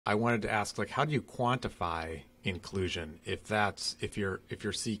I wanted to ask, like, how do you quantify inclusion if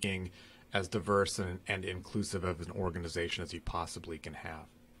you're seeking as diverse and inclusive of an organization as you possibly can have?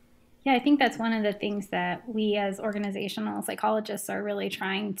 Yeah, I think that's one of the things that we as organizational psychologists are really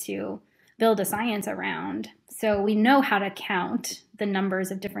trying to build a science around. So we know how to count the numbers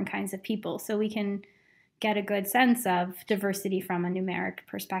of different kinds of people so we can get a good sense of diversity from a numeric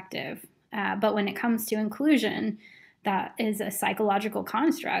perspective. But when it comes to inclusion, that is a psychological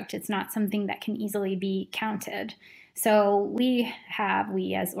construct. It's not something that can easily be counted. So we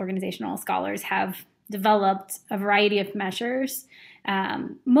as organizational scholars have developed a variety of measures,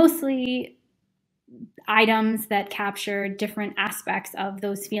 mostly items that capture different aspects of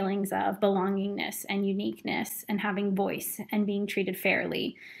those feelings of belongingness and uniqueness and having voice and being treated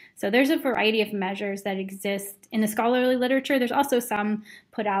fairly. So there's a variety of measures that exist in the scholarly literature. There's also some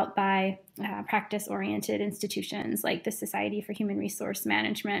put out by practice-oriented institutions like the Society for Human Resource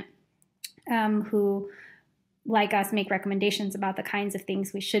Management, who, like us, make recommendations about the kinds of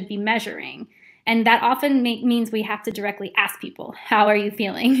things we should be measuring. And that often means we have to directly ask people, how are you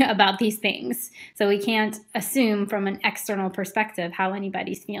feeling about these things? So we can't assume from an external perspective how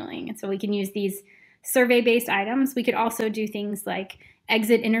anybody's feeling. And so we can use these survey-based items. We could also do things like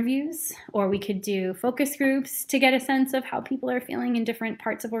exit interviews, or we could do focus groups to get a sense of how people are feeling in different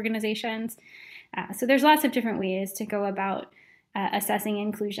parts of organizations. So there's lots of different ways to go about assessing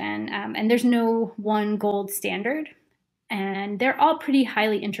inclusion, and there's no one gold standard, and they're all pretty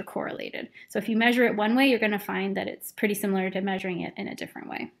highly intercorrelated. So if you measure it one way, you're going to find that it's pretty similar to measuring it in a different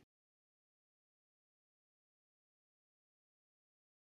way.